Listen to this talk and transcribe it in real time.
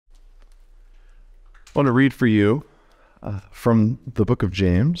I want to read for you from the book of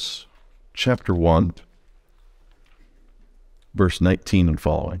James, chapter 1, verse 19 and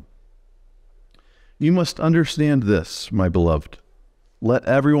following. You must understand this, my beloved. Let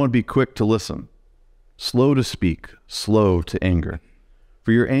everyone be quick to listen, slow to speak, slow to anger.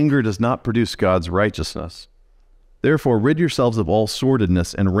 For your anger does not produce God's righteousness. Therefore, rid yourselves of all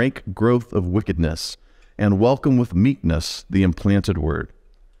sordidness and rank growth of wickedness, and welcome with meekness the implanted word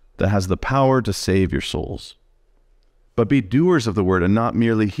that has the power to save your souls. But be doers of the word and not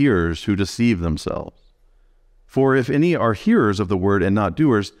merely hearers who deceive themselves. For if any are hearers of the word and not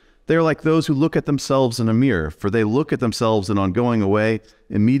doers, they are like those who look at themselves in a mirror, for they look at themselves and on going away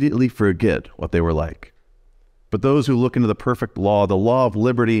immediately forget what they were like. But those who look into the perfect law, the law of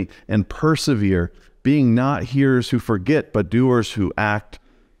liberty, and persevere, being not hearers who forget, but doers who act,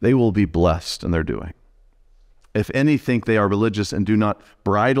 they will be blessed in their doing. If any think they are religious and do not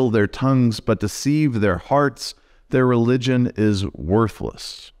bridle their tongues, but deceive their hearts, their religion is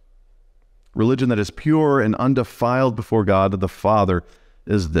worthless. Religion that is pure and undefiled before God the Father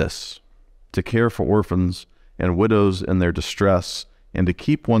is this: to care for orphans and widows in their distress, and to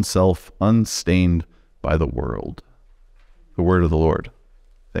keep oneself unstained by the world. The word of the Lord.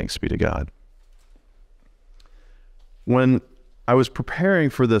 Thanks be to God. When I was preparing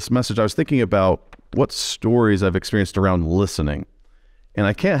for this message, I was thinking about what stories I've experienced around listening. And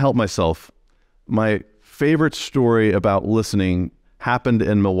I can't help myself. My favorite story about listening happened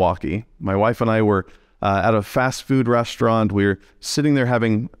in Milwaukee. My wife and I were at a fast food restaurant. We were sitting there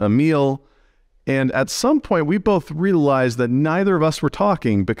having a meal. And at some point, we both realized that neither of us were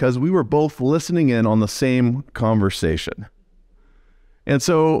talking because we were both listening in on the same conversation. And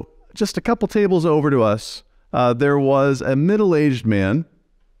so just a couple tables over to us, there was a middle-aged man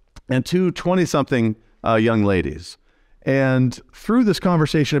and two 20-something young ladies. And through this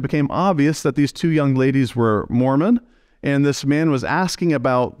conversation, it became obvious that these two young ladies were Mormon, and this man was asking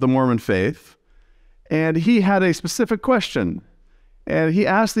about the Mormon faith. And he had a specific question. And he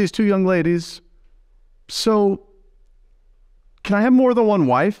asked these two young ladies, so can I have more than one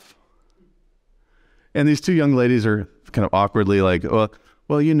wife? And these two young ladies are kind of awkwardly like,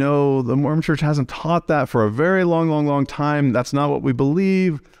 well, you know, the Mormon church hasn't taught that for a very long time. That's not what we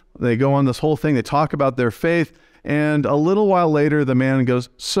believe. They go on this whole thing. They talk about their faith. And a little while later, the man goes,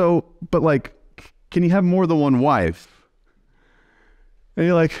 but like, can you have more than one wife? And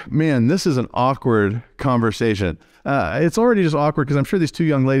you're like, man, this is an awkward conversation. It's already just awkward because I'm sure these two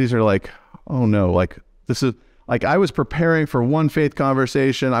young ladies are like, oh no, like this is like, I was preparing for one faith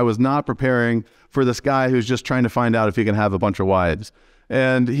conversation. I was not preparing for this guy who's just trying to find out if he can have a bunch of wives.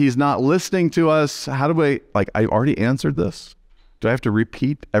 And he's not listening to us. How do I already answered this? Do I have to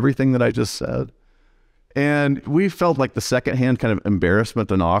repeat everything that I just said? And we felt like the secondhand kind of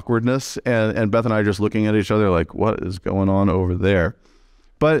embarrassment and awkwardness. And Beth and I are just looking at each other like, what is going on over there?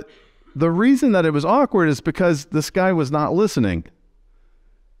 But the reason that it was awkward is because this guy was not listening.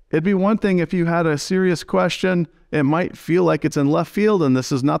 It'd be one thing if you had a serious question. It might feel like it's in left field and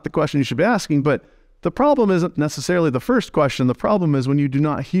this is not the question you should be asking. But the problem isn't necessarily the first question. The problem is when you do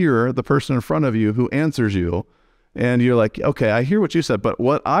not hear the person in front of you who answers you. And you're like, okay, I hear what you said, but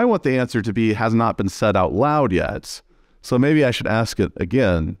what I want the answer to be has not been said out loud yet. So maybe I should ask it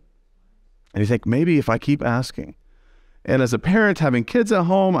again. And you think, maybe if I keep asking. And as a parent having kids at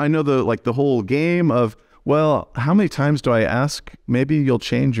home, I know the whole game of, well, how many times do I ask? Maybe you'll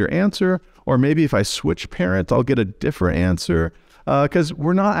change your answer. Or maybe if I switch parents, I'll get a different answer. Because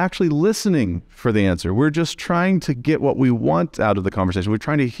we're not actually listening for the answer. We're just trying to get what we want out of the conversation. We're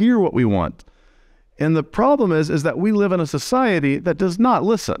trying to hear what we want. And the problem is that we live in a society that does not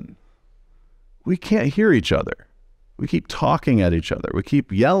listen. We can't hear each other. We keep talking at each other. We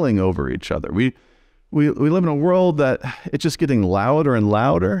keep yelling over each other. We live in a world that it's just getting louder and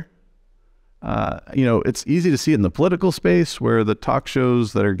louder. It's easy to see it in the political space where the talk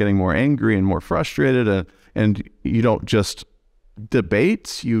shows that are getting more angry and more frustrated, and you don't just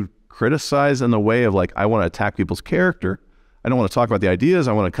debate, you criticize in the way of like, I want to attack people's character. I don't want to talk about the ideas.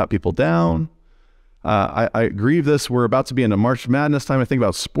 I want to cut people down. I grieve this. We're about to be in a March Madness time. I think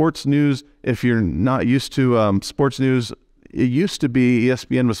about sports news. If you're not used to sports news, it used to be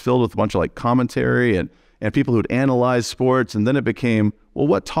ESPN was filled with a bunch of like commentary and people who'd analyze sports. And then it became, well,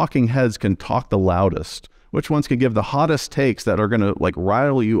 what talking heads can talk the loudest? Which ones can give the hottest takes that are going to like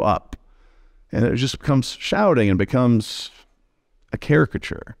rile you up? And it just becomes shouting and becomes a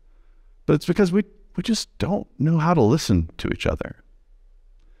caricature. But it's because we just don't know how to listen to each other.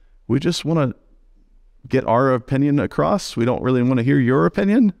 We just want to get our opinion across. We don't really want to hear your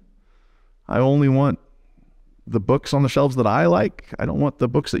opinion. I only want the books on the shelves that I like. I don't want the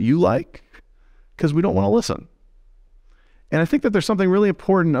books that you like. because we don't want to listen. And I think that there's something really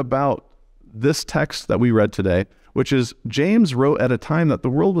important about this text that we read today, which is James wrote at a time that the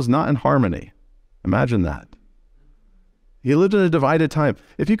world was not in harmony. Imagine that. He lived in a divided time.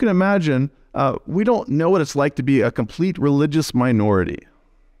 If you can imagine, we don't know what it's like to be a complete religious minority.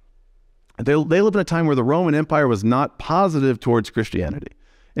 They lived in a time where the Roman Empire was not positive towards Christianity.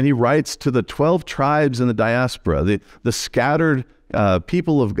 And he writes to the 12 tribes in the diaspora, the scattered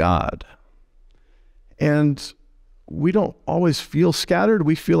people of God. And we don't always feel scattered.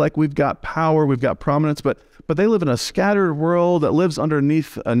 We feel like we've got power, we've got prominence, but they live in a scattered world that lives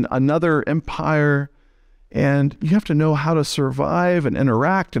underneath another empire. And you have to know how to survive and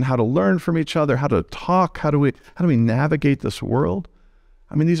interact and how to learn from each other, how to talk, how do we navigate this world?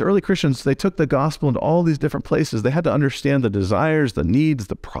 I mean, these early Christians, they took the gospel into all these different places. They had to understand the desires, the needs,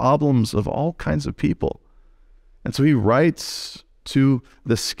 the problems of all kinds of people. And so he writes to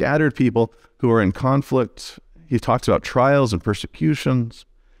the scattered people who are in conflict. He talks about trials and persecutions,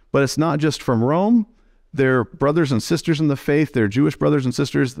 but it's not just from Rome. They're brothers and sisters in the faith. They're Jewish brothers and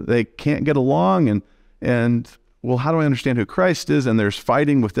sisters. They can't get along. And well, how do I understand who Christ is? And there's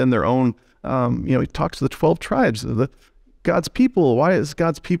fighting within their own, he talks to the 12 tribes, God's people. Why is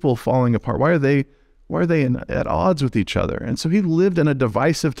God's people falling apart? Why are they at odds with each other? And so he lived in a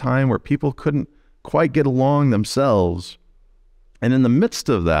divisive time where people couldn't quite get along themselves. And in the midst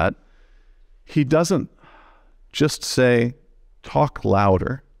of that, he doesn't just say, talk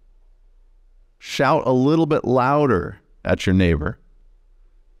louder, shout a little bit louder at your neighbor.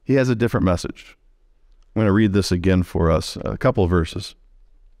 He has a different message. I'm going to read this again for us, a couple of verses.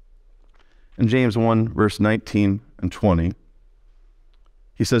 In James 1, verse 19 and 20,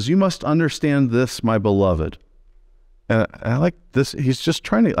 he says, you must understand this, my beloved. And I like this. He's just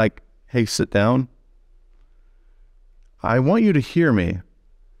trying to hey, sit down. I want you to hear me.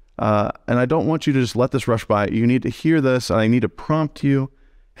 And I don't want you to just let this rush by. You need to hear this. And I need to prompt you.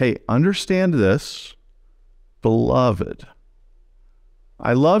 Hey, understand this, beloved.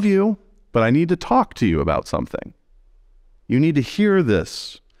 I love you, but I need to talk to you about something. You need to hear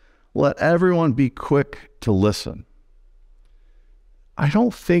this. Let everyone be quick to listen. I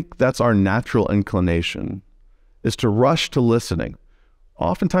don't think that's our natural inclination, is to rush to listening.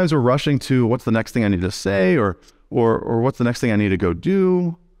 Oftentimes we're rushing to what's the next thing I need to say or what's the next thing I need to go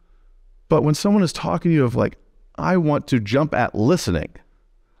do. But when someone is talking to you of I want to jump at listening.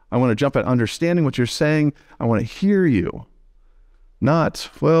 I want to jump at understanding what you're saying. I want to hear you. Not,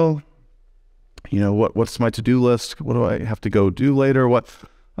 well, what's my to-do list? What do I have to go do later?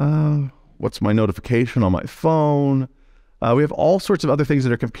 What's my notification on my phone? We have all sorts of other things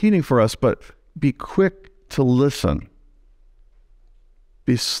that are competing for us, but be quick to listen.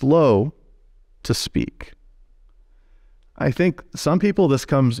 Be slow to speak. I think some people, this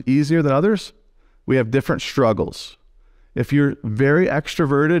comes easier than others. We have different struggles. If you're very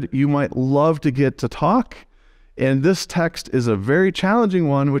extroverted, you might love to get to talk. And this text is a very challenging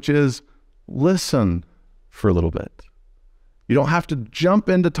one, which is listen for a little bit. You don't have to jump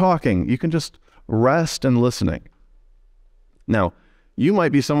into talking. You can just rest in listening. Now, you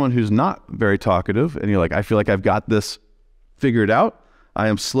might be someone who's not very talkative, and you're like, I feel like I've got this figured out. I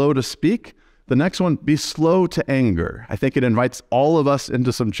am slow to speak. The next one, be slow to anger. I think it invites all of us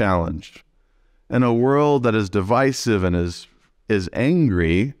into some challenge. In a world that is divisive and is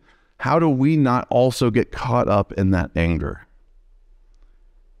angry, how do we not also get caught up in that anger?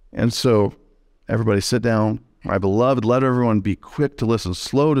 And so, everybody sit down. My beloved, let everyone be quick to listen,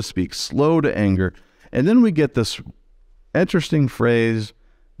 slow to speak, slow to anger. And then we get this interesting phrase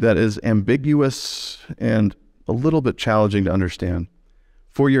that is ambiguous and a little bit challenging to understand.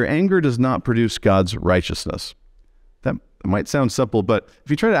 For your anger does not produce God's righteousness. That might sound simple, but if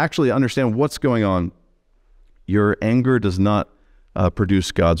you try to actually understand what's going on, your anger does not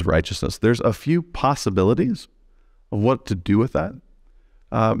produce God's righteousness. There's a few possibilities of what to do with that.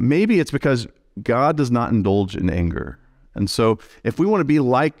 Maybe it's because God does not indulge in anger. And so if we want to be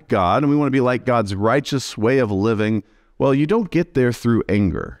like God and we want to be like God's righteous way of living, well, you don't get there through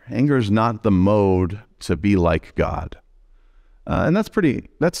anger. Anger is not the mode to be like God. And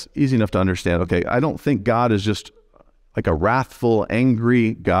that's easy enough to understand. Okay, I don't think God is just like a wrathful,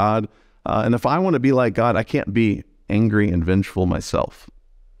 angry God. And if I want to be like God, I can't be angry and vengeful myself.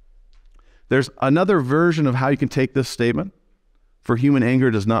 There's another version of how you can take this statement. For human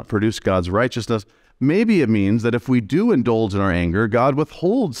anger does not produce God's righteousness. Maybe it means that if we do indulge in our anger, God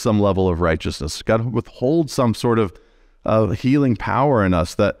withholds some level of righteousness. God withholds some sort of healing power in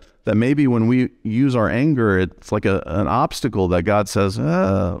us that maybe when we use our anger, it's like an obstacle that God says,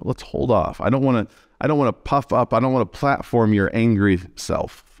 let's hold off. I don't want to puff up. I don't want to platform your angry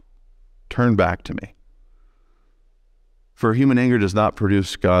self. turn back to me. For human anger does not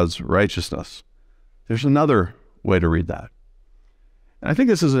produce God's righteousness. There's another way to read that. And I think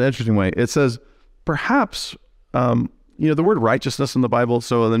this is an interesting way. It says, perhaps, the word righteousness in the Bible,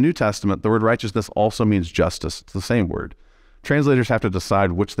 so in the New Testament, the word righteousness also means justice. It's the same word. Translators have to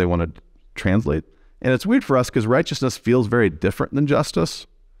decide which they want to translate. And it's weird for us because righteousness feels very different than justice.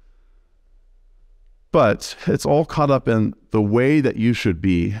 But it's all caught up in the way that you should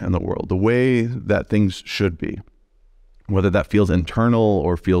be in the world, the way that things should be, whether that feels internal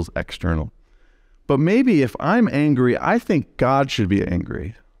or feels external. But maybe if I'm angry, I think God should be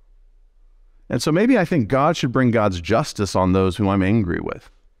angry. And so maybe I think God should bring God's justice on those whom I'm angry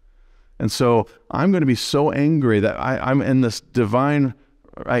with. And so I'm going to be so angry that I'm in this divine,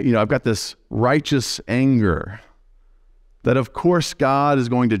 I've got this righteous anger that of course God is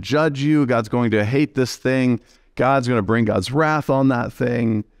going to judge you. God's going to hate this thing. God's going to bring God's wrath on that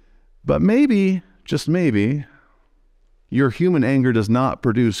thing. But maybe, just maybe, your human anger does not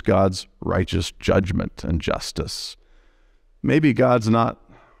produce God's righteous judgment and justice. Maybe God's not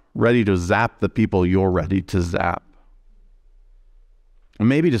ready to zap the people you're ready to zap. And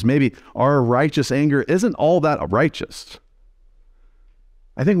maybe, just maybe, our righteous anger isn't all that righteous.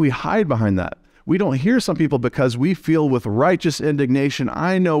 I think we hide behind that. We don't hear some people because we feel with righteous indignation,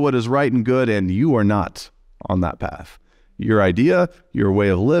 I know what is right and good, and you are not on that path. Your idea, your way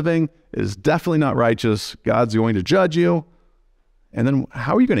of living is definitely not righteous. God's going to judge you. And then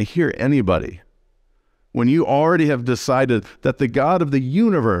how are you going to hear anybody when you already have decided that the God of the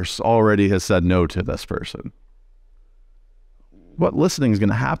universe already has said no to this person? What listening is going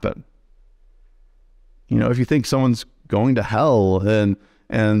to happen? If you think someone's going to hell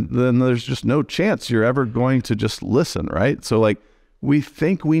and then there's just no chance you're ever going to just listen, right? So we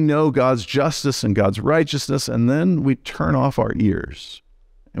think we know God's justice and God's righteousness, and then we turn off our ears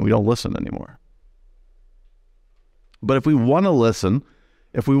and we don't listen anymore. But if we want to listen,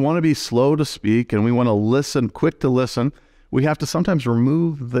 if we want to be slow to speak and we want to listen, quick to listen, we have to sometimes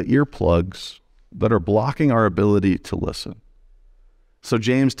remove the earplugs that are blocking our ability to listen. So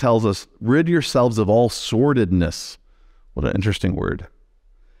James tells us, rid yourselves of all sordidness. What an interesting word.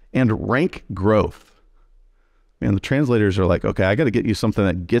 And rank growth. And the translators are like, okay, I got to get you something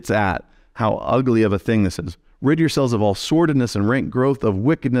that gets at how ugly of a thing this is. Rid yourselves of all sordidness and rank growth of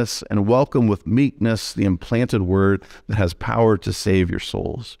wickedness, and welcome with meekness the implanted word that has power to save your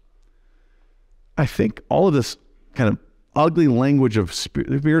souls. I think all of this kind of ugly language of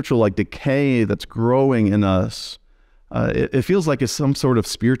spiritual decay that's growing in us, it feels like it's some sort of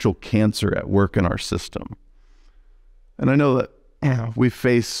spiritual cancer at work in our system. And I know that we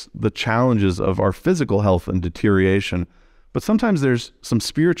face the challenges of our physical health and deterioration, but sometimes there's some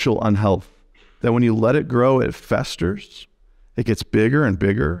spiritual unhealth that when you let it grow, it festers, it gets bigger and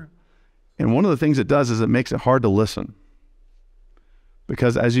bigger. And one of the things it does is it makes it hard to listen.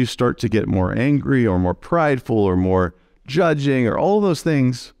 Because as you start to get more angry or more prideful or more judging or all of those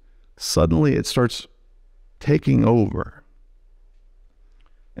things, suddenly it starts taking over.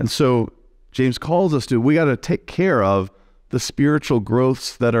 And so James calls us we got to take care of the spiritual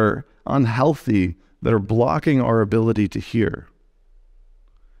growths that are unhealthy, that are blocking our ability to hear.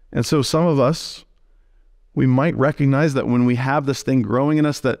 And so some of us, we might recognize that when we have this thing growing in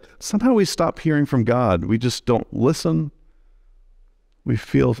us, that somehow we stop hearing from God. We just don't listen. We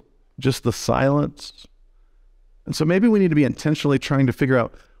feel just the silence. And so maybe we need to be intentionally trying to figure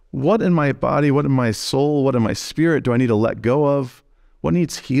out what in my body, what in my soul, what in my spirit do I need to let go of? What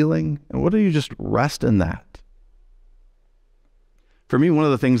needs healing? And what do you just rest in that? For me, one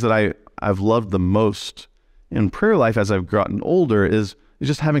of the things that I've loved the most in prayer life as I've gotten older is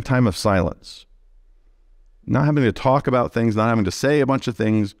just having time of silence. Not having to talk about things, not having to say a bunch of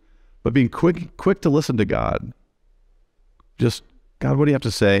things, but being quick to listen to God. Just, God, what do you have to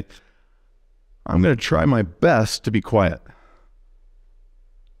say? I'm going to try my best to be quiet.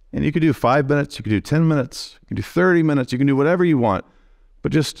 And you could do 5 minutes, you could do 10 minutes, you could do 30 minutes, you can do whatever you want,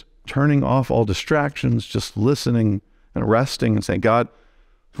 but just turning off all distractions, just listening and resting and saying, God,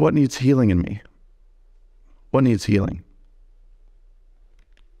 what needs healing in me? What needs healing?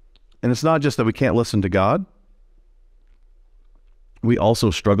 And it's not just that we can't listen to God. We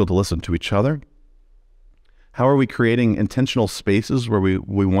also struggle to listen to each other. How are we creating intentional spaces where we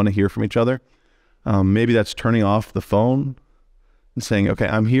want to hear from each other? Maybe that's turning off the phone and saying, okay,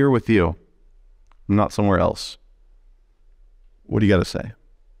 I'm here with you. I'm not somewhere else. What do you got to say?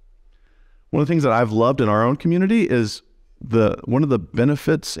 One of the things that I've loved in our own community is one of the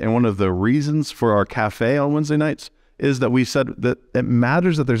benefits and one of the reasons for our cafe on Wednesday nights is that we said that it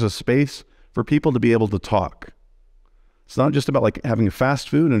matters that there's a space for people to be able to talk. It's not just about like having fast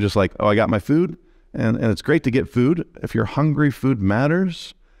food and just like, oh, I got my food. And it's great to get food. If you're hungry, food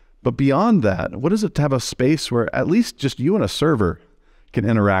matters. But beyond that, what is it to have a space where at least just you and a server can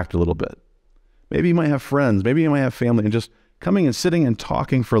interact a little bit? Maybe you might have friends, maybe you might have family, and just coming and sitting and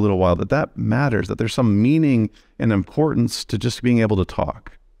talking for a little while, that matters, that there's some meaning and importance to just being able to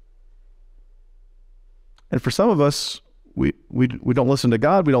talk. And for some of us, we don't listen to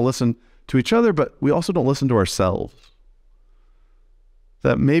God, we don't listen to each other, but we also don't listen to ourselves.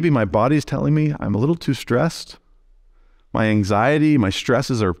 That maybe my body's telling me I'm a little too stressed. My anxiety, my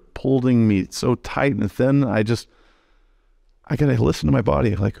stresses are pulling me so tight and thin. I gotta listen to my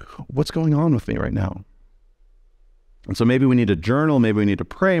body. Like, what's going on with me right now? And so maybe we need to journal, maybe we need to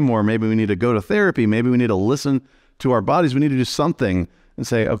pray more, maybe we need to go to therapy, maybe we need to listen to our bodies. We need to do something and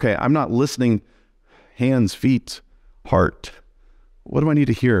say, okay, I'm not listening hands, feet, heart. What do I need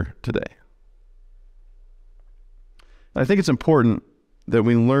to hear today? And I think it's important that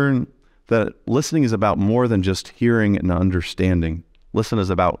we learn that listening is about more than just hearing and understanding. Listening is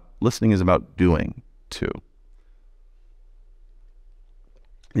about doing too.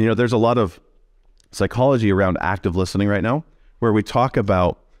 You know, there's a lot of psychology around active listening right now, where we talk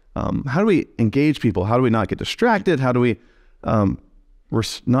about how do we engage people? How do we not get distracted? How do we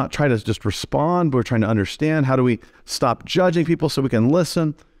not try to just respond, but we're trying to understand? How do we stop judging people so we can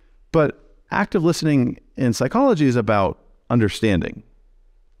listen? But active listening in psychology is about understanding.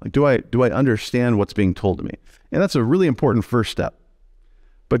 Like, do I understand what's being told to me? And that's a really important first step.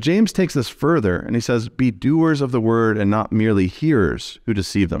 But James takes this further and he says, be doers of the word and not merely hearers who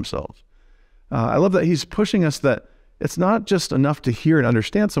deceive themselves. I love that he's pushing us that it's not just enough to hear and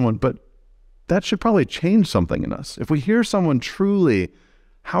understand someone, but that should probably change something in us. If we hear someone truly,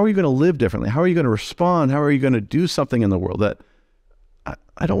 how are you going to live differently? How are you going to respond? How are you going to do something in the world? That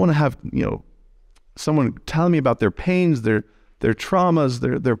I don't want to have, someone telling me about their pains, their traumas,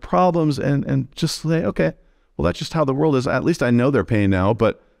 their problems, and just say, okay, well, that's just how the world is. At least I know their pain now,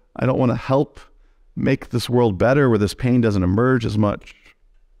 but I don't want to help make this world better where this pain doesn't emerge as much.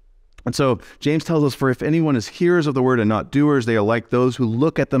 And so James tells us, for if anyone is hearers of the word and not doers, they are like those who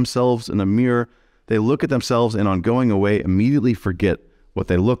look at themselves in a mirror. They look at themselves and on going away immediately forget what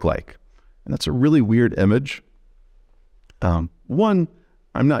they look like. And that's a really weird image. One,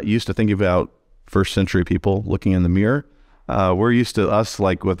 I'm not used to thinking about first century people looking in the mirror. We're used to us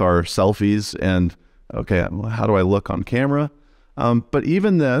like with our selfies and, okay, how do I look on camera? But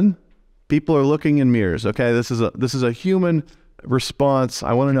even then, people are looking in mirrors. Okay, this is a human response.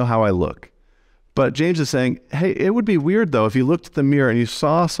 I want to know how I look. But James is saying, hey, it would be weird though if you looked at the mirror and you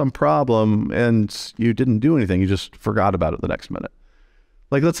saw some problem and you didn't do anything. You just forgot about it the next minute.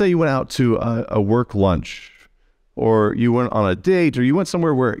 Like, let's say you went out to a work lunch, or you went on a date, or you went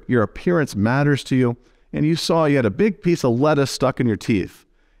somewhere where your appearance matters to you, and you saw you had a big piece of lettuce stuck in your teeth,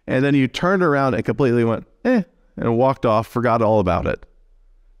 and then you turned around and completely went, and walked off, forgot all about it.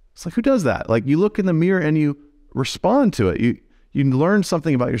 It's like, who does that? Like, you look in the mirror and you respond to it. You learn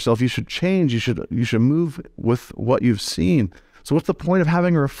something about yourself. You should change. You should move with what you've seen. So what's the point of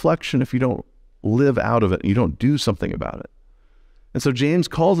having a reflection if you don't live out of it and you don't do something about it? And so James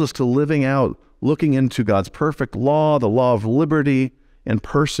calls us to living out, looking into God's perfect law, the law of liberty, and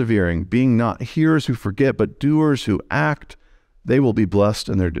persevering, being not hearers who forget, but doers who act. They will be blessed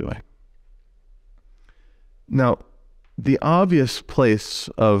in their doing. Now, the obvious place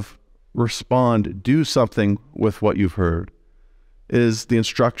of respond, do something with what you've heard, is the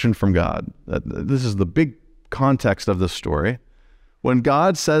instruction from God. This is the big context of this story. When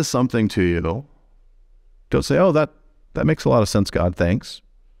God says something to you, don't say, oh, that makes a lot of sense, God, thanks.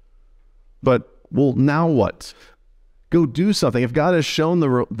 But, well, now what? Go do something. If God has shown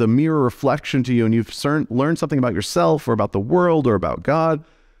the mirror reflection to you and you've learned something about yourself or about the world or about God,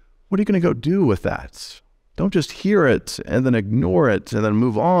 what are you going to go do with that? Don't just hear it and then ignore it and then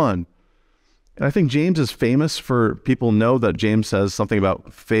move on. And I think James is famous for people know that James says something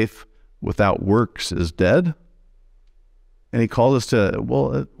about faith without works is dead. And he calls us to,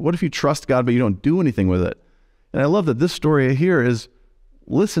 well, what if you trust God but you don't do anything with it? And I love that this story here is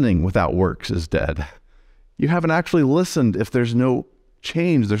listening without works is dead. You haven't actually listened if there's no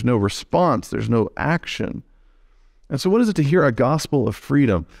change, there's no response, there's no action. And so what is it to hear a gospel of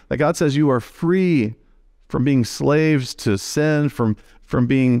freedom? That God says you are free from being slaves to sin, from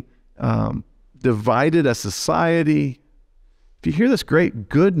being divided as society. If you hear this great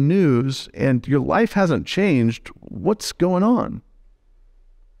good news and your life hasn't changed, what's going on?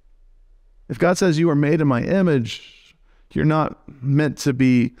 If God says you are made in my image, You're not meant to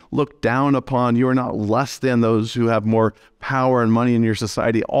be looked down upon. You are not less than those who have more power and money in your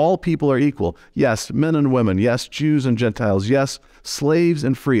society. All people are equal. Yes, men and women. Yes, Jews and Gentiles. Yes, slaves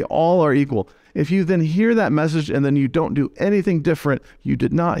and free. All are equal. If you then hear that message and then you don't do anything different, you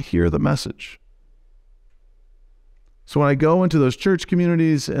did not hear the message. So when I go into those church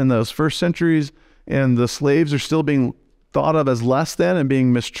communities in those first centuries and the slaves are still being thought of as less than and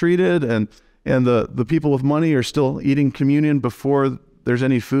being mistreated, and the people with money are still eating communion before there's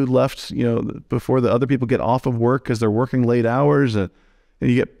any food left, before the other people get off of work because they're working late hours. And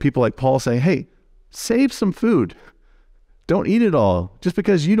you get people like Paul saying, hey, save some food. Don't eat it all. Just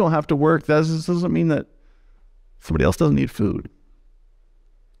because you don't have to work, that doesn't mean that somebody else doesn't need food.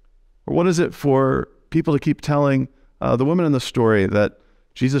 Or what is it for people to keep telling the woman in the story that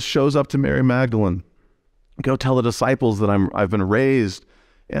Jesus shows up to Mary Magdalene? Go tell the disciples that I've been raised.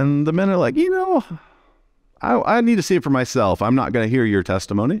 And the men are like, I need to see it for myself. I'm not going to hear your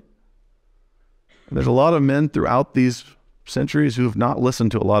testimony. And there's a lot of men throughout these centuries who have not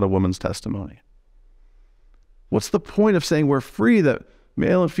listened to a lot of women's testimony. What's the point of saying we're free, that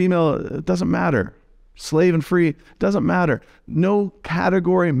male and female, it doesn't matter. Slave and free, it doesn't matter. No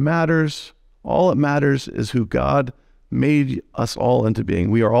category matters. All that matters is who God made us all into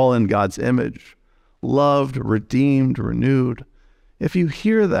being. We are all in God's image, loved, redeemed, renewed. If you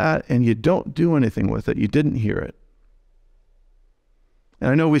hear that and you don't do anything with it, you didn't hear it.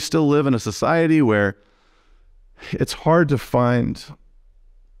 And I know we still live in a society where it's hard to find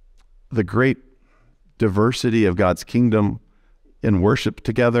the great diversity of God's kingdom in worship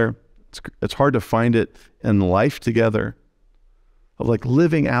together. It's hard to find it in life together, of like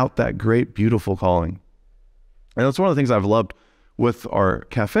living out that great, beautiful calling. And that's one of the things I've loved with our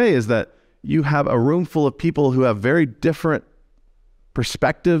cafe, is that you have a room full of people who have very different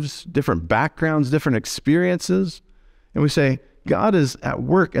perspectives, different backgrounds, different experiences. And we say, God is at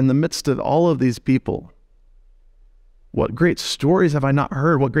work in the midst of all of these people. What great stories have I not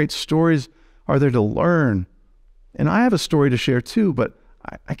heard? What great stories are there to learn? And I have a story to share too, but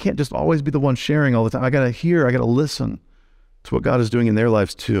I can't just always be the one sharing all the time. I got to listen to what God is doing in their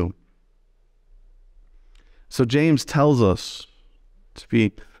lives too. So James tells us to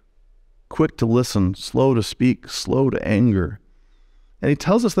be quick to listen, slow to speak, slow to anger. And he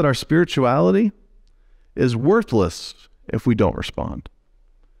tells us that our spirituality is worthless if we don't respond.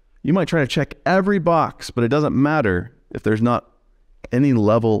 You might try to check every box, but it doesn't matter if there's not any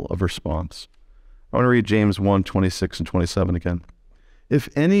level of response. I want to read James 1:26 and 27 again. If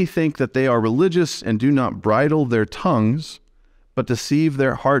any think that they are religious and do not bridle their tongues, but deceive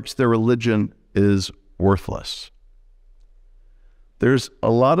their hearts, their religion is worthless. There's a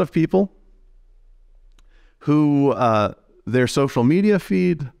lot of people who their social media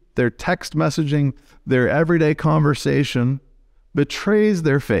feed, their text messaging, their everyday conversation betrays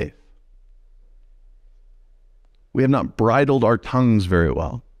their faith. We have not bridled our tongues very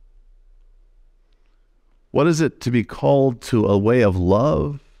well. What is it to be called to a way of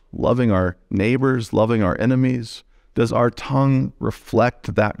love, loving our neighbors, loving our enemies? Does our tongue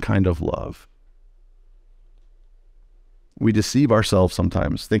reflect that kind of love? We deceive ourselves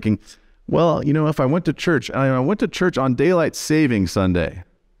sometimes, thinking, well, if I went to church, and I went to church on daylight saving Sunday,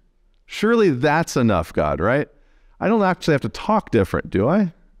 surely that's enough, God, right? I don't actually have to talk different, do I?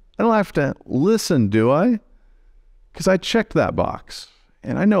 I don't have to listen, do I? Because I checked that box.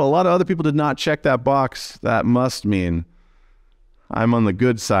 And I know a lot of other people did not check that box. That must mean I'm on the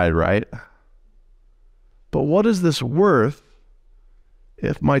good side, right? But what is this worth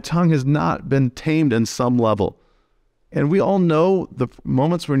if my tongue has not been tamed in some level? And we all know the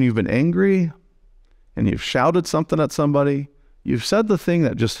moments when you've been angry and you've shouted something at somebody, you've said the thing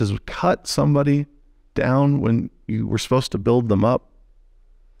that just has cut somebody down when you were supposed to build them up.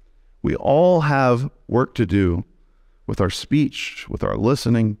 We all have work to do with our speech, with our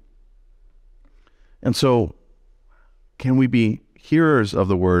listening. And so, can we be hearers of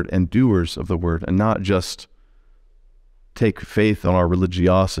the word and doers of the word, and not just take faith on our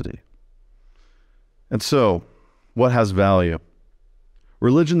religiosity? And so, what has value?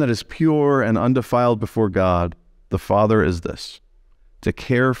 Religion that is pure and undefiled before God, the Father, is this: to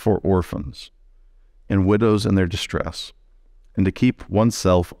care for orphans and widows in their distress, and to keep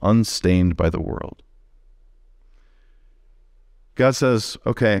oneself unstained by the world. God says,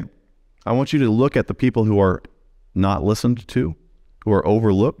 okay, I want you to look at the people who are not listened to, who are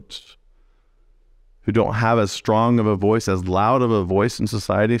overlooked, who don't have as strong of a voice, as loud of a voice in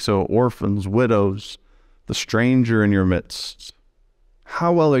society. So orphans, widows, the stranger in your midst.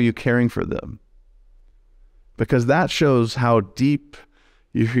 How well are you caring for them? Because that shows how deep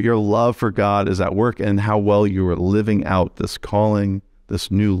Your love for God is at work in how well you are living out this calling, this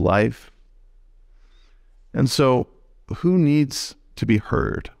new life. And so, who needs to be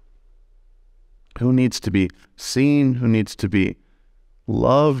heard? Who needs to be seen? Who needs to be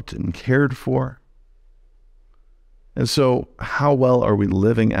loved and cared for? And so, how well are we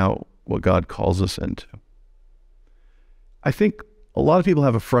living out what God calls us into? I think a lot of people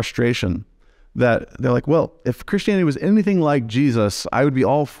have a frustration that they're like, well, if Christianity was anything like Jesus, I would be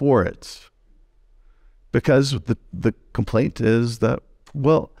all for it. Because the complaint is that,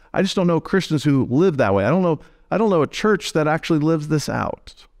 well, I just don't know Christians who live that way. I don't know a church that actually lives this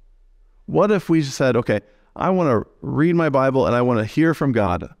out. What if we said, okay, I want to read my Bible and I want to hear from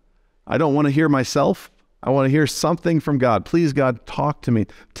God. I don't want to hear myself. I want to hear something from God. Please, God, talk to me.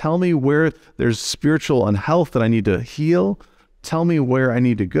 Tell me where there's spiritual unhealth that I need to heal. Tell me where I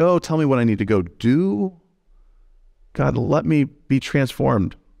need to go. Tell me what I need to go do. God, let me be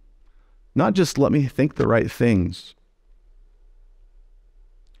transformed. Not just let me think the right things.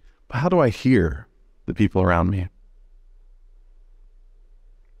 But how do I hear the people around me?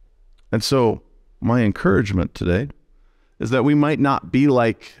 And so my encouragement today is that we might not be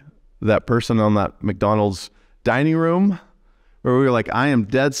like that person on that McDonald's dining room where we were like, I am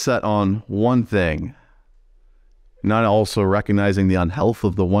dead set on one thing, not also recognizing the unhealth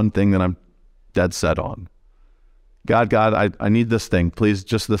of the one thing that I'm dead set on. God, I need this thing. Please,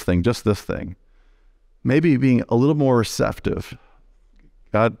 just this thing, just this thing. Maybe being a little more receptive.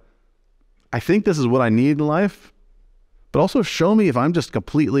 God, I think this is what I need in life, but also show me if I'm just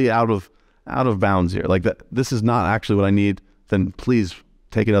completely out of bounds here. Like that, this is not actually what I need, then please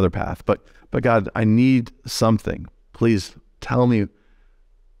take another path. But God, I need something. Please tell me,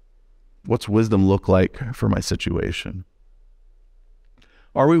 what's wisdom look like for my situation?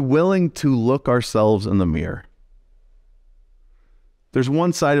 Are we willing to look ourselves in the mirror? There's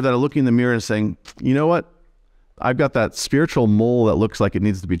one side of that, looking in the mirror and saying, you know what? I've got that spiritual mole that looks like it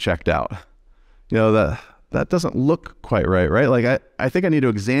needs to be checked out. You know, that doesn't look quite right? Like I think I need to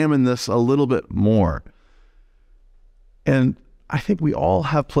examine this a little bit more. And I think we all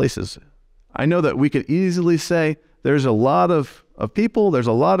have places. I know that we could easily say there's a lot of people, there's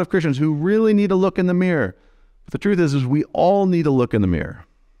a lot of Christians who really need to look in the mirror. But the truth is we all need to look in the mirror.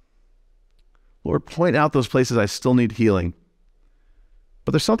 Lord, point out those places I still need healing.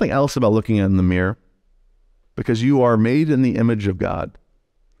 But there's something else about looking in the mirror, because you are made in the image of God.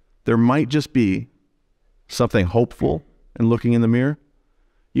 There might just be something hopeful in looking in the mirror.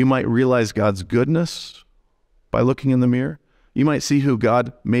 You might realize God's goodness by looking in the mirror. You might see who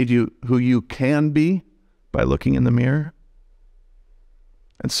God made you, who you can be by looking in the mirror.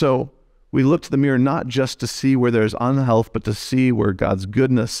 And so we look to the mirror not just to see where there's unhealth, but to see where God's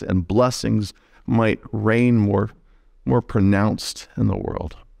goodness and blessings might reign more pronounced in the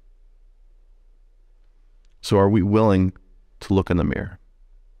world. So are we willing to look in the mirror?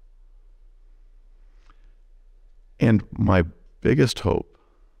 And my biggest hope,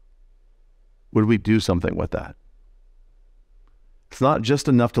 would we do something with that? It's not just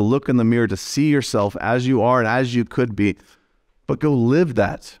enough to look in the mirror to see yourself as you are and as you could be, but go live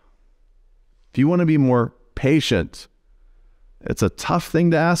that. If you want to be more patient, it's a tough thing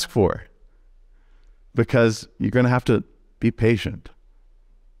to ask for because you're going to have to be patient.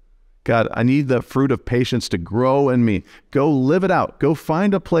 God, I need the fruit of patience to grow in me. Go live it out. Go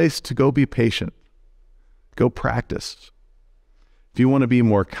find a place to go be patient. Go practice. If you want to be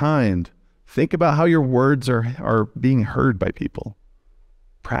more kind, think about how your words are being heard by people.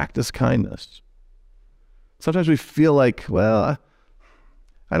 Practice kindness. Sometimes we feel like, well,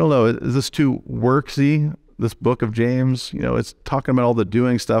 I don't know, is this too worksy, this book of James? You know, it's talking about all the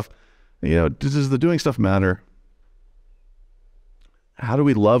doing stuff. You know, does the doing stuff matter? How do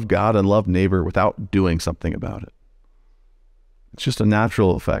we love God and love neighbor without doing something about it? It's just a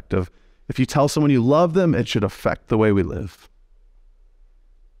natural effect of, if you tell someone you love them, it should affect the way we live.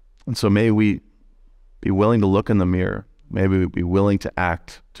 And so may we be willing to look in the mirror. May we be willing to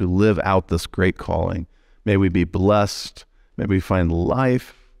act, to live out this great calling. May we be blessed. May we find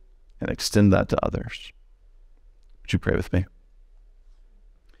life and extend that to others. Would you pray with me?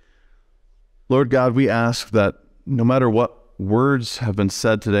 Lord God, we ask that no matter what words have been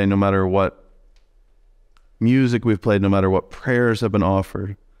said today, no matter what music we've played, no matter what prayers have been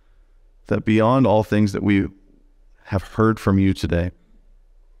offered, that beyond all things that we have heard from you today,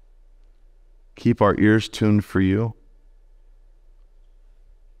 keep our ears tuned for you.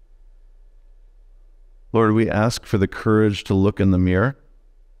 Lord, we ask for the courage to look in the mirror,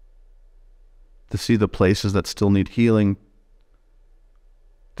 to see the places that still need healing,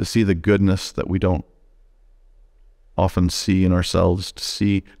 to see the goodness that we don't often see in ourselves, to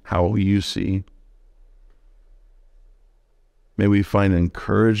see how you see. May we find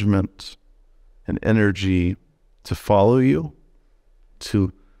encouragement and energy to follow you,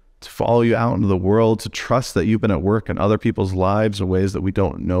 to follow you out into the world, to trust that you've been at work in other people's lives in ways that we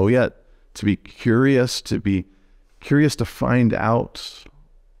don't know yet, to be curious to find out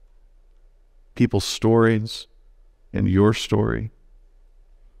people's stories and your story.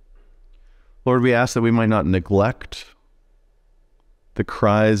 Lord, we ask that we might not neglect the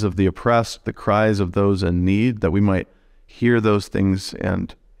cries of the oppressed, the cries of those in need, that we might hear those things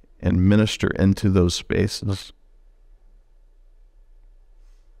and minister into those spaces.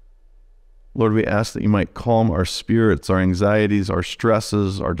 Lord, we ask that you might calm our spirits, our anxieties, our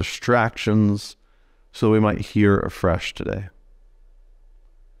stresses, our distractions, so we might hear afresh today.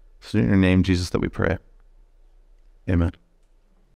 It's in your name, Jesus, that we pray. Amen.